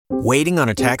Waiting on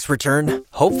a tax return?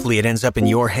 Hopefully it ends up in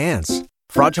your hands.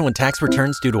 Fraudulent tax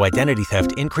returns due to identity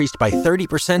theft increased by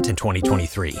 30% in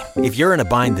 2023. If you're in a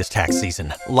bind this tax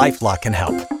season, LifeLock can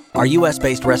help. Our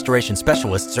U.S.-based restoration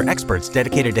specialists are experts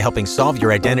dedicated to helping solve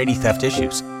your identity theft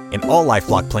issues. And all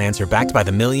LifeLock plans are backed by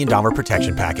the $1 Million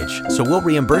Protection Package. So we'll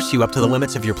reimburse you up to the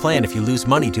limits of your plan if you lose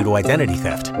money due to identity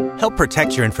theft. Help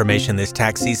protect your information this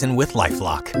tax season with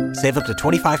LifeLock. Save up to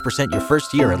 25% your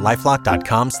first year at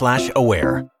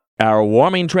LifeLock.com/aware. Our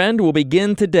warming trend will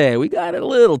begin today. We got a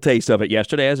little taste of it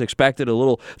yesterday, as expected, a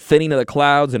little thinning of the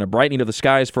clouds and a brightening of the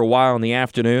skies for a while in the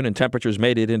afternoon, and temperatures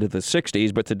made it into the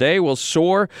 60s. But today will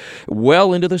soar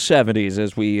well into the 70s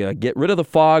as we get rid of the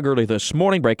fog early this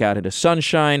morning, break out into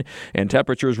sunshine, and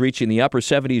temperatures reaching the upper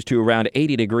 70s to around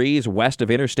 80 degrees west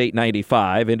of Interstate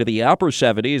 95, into the upper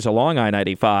 70s along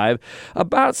I-95,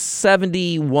 about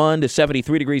 71 to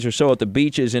 73 degrees or so at the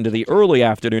beaches into the early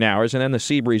afternoon hours, and then the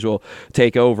sea breeze will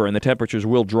take over. And the temperatures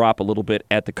will drop a little bit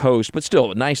at the coast, but still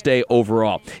a nice day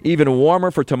overall. Even warmer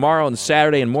for tomorrow and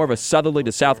Saturday, and more of a southerly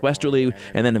to southwesterly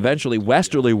and then eventually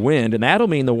westerly wind, and that'll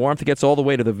mean the warmth gets all the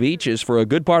way to the beaches for a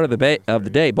good part of the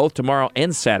day, both tomorrow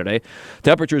and Saturday.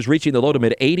 Temperatures reaching the low to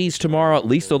mid 80s tomorrow, at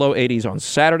least the low 80s on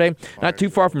Saturday. Not too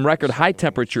far from record high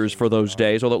temperatures for those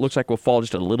days, although it looks like we'll fall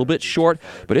just a little bit short,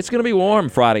 but it's going to be warm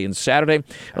Friday and Saturday.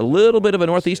 A little bit of a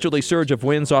northeasterly surge of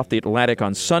winds off the Atlantic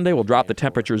on Sunday will drop the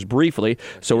temperatures briefly,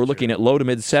 so we're looking at low to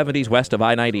mid 70s west of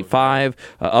I-95,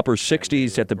 upper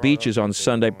 60s at the beaches on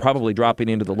Sunday, probably dropping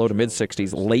into the low to mid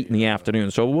 60s late in the afternoon.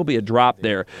 So it will be a drop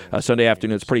there Sunday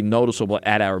afternoon. It's pretty noticeable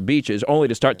at our beaches, only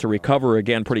to start to recover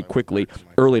again pretty quickly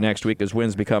early next week as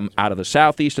winds become out of the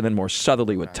southeast and then more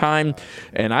southerly with time.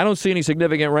 And I don't see any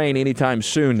significant rain anytime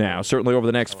soon now, certainly over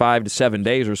the next 5 to 7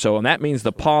 days or so. And that means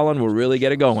the pollen will really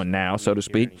get it going now, so to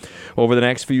speak, over the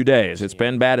next few days. It's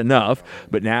been bad enough,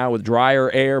 but now with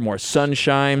drier air, more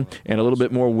sunshine, and a little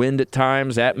bit more wind at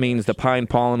times, that means the pine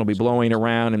pollen will be blowing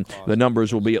around and the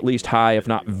numbers will be at least high, if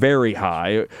not very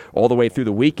high, all the way through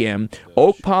the weekend.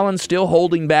 Oak pollen still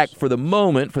holding back for the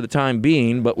moment, for the time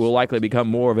being, but will likely become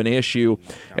more of an issue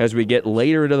as we get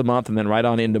later into the month and then right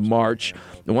on into March.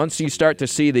 Once you start to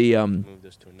see the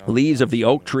leaves of the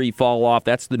oak tree fall off,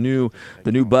 that's the new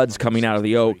buds coming out of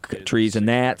the oak trees, and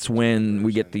that's when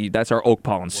we get that's our oak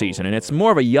pollen season, and it's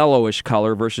more of a yellowish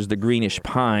color versus the greenish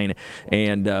pine,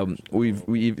 and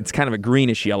it's kind of a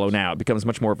greenish yellow now. It becomes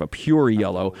much more of a pure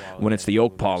yellow when it's the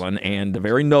oak pollen, and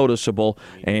very noticeable,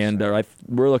 and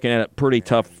we're looking at it pretty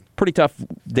tough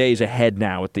days ahead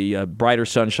now with the brighter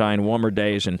sunshine, warmer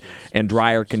days, and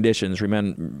drier conditions.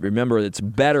 Remember, it's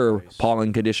better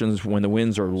pollen conditions when the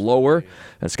winds are lower,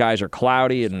 the skies are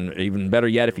cloudy, and even better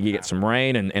yet if you get some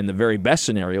rain, and the very best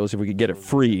scenario is if we could get a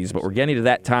freeze. But we're getting to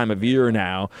that time of year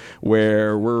now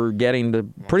where we're getting to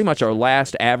pretty much our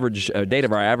last average date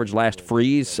of our average last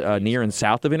freeze near and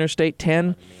south of Interstate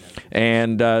 10.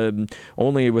 And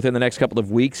only within the next couple of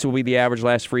weeks will be the average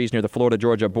last freeze near the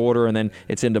Florida-Georgia border, and then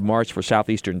it's into March for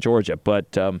southeastern Georgia.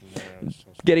 But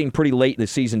getting pretty late in the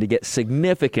season to get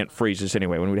significant freezes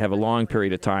anyway, when we'd have a long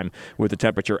period of time with the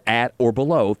temperature at or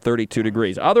below 32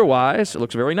 degrees. Otherwise, it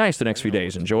looks very nice the next few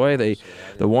days. Enjoy the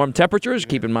warm temperatures.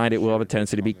 Keep in mind it will have a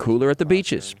tendency to be cooler at the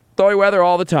beaches. Stormy weather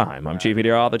all the time. I'm Chief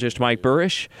Meteorologist Mike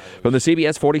Burrish from the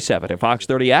CBS 47 and Fox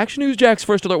 30 Action News Jack's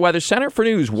First Alert Weather Center for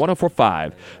News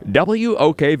 104.5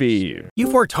 WOKV.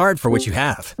 You've worked hard for what you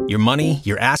have. Your money,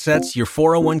 your assets, your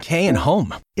 401k, and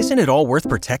home. Isn't it all worth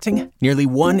protecting? Nearly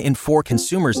 1 in 4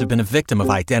 consumers have been a victim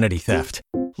of identity theft.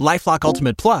 LifeLock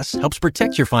Ultimate Plus helps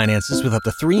protect your finances with up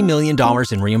to $3 million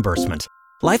in reimbursement.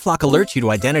 LifeLock alerts you to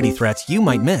identity threats you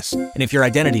might miss. And if your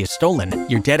identity is stolen,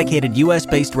 your dedicated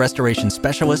U.S.-based restoration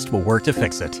specialist will work to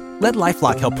fix it. Let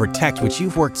LifeLock help protect what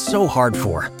you've worked so hard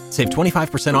for. Save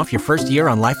 25% off your first year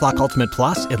on LifeLock Ultimate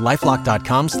Plus at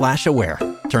LifeLock.com/aware.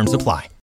 Terms apply.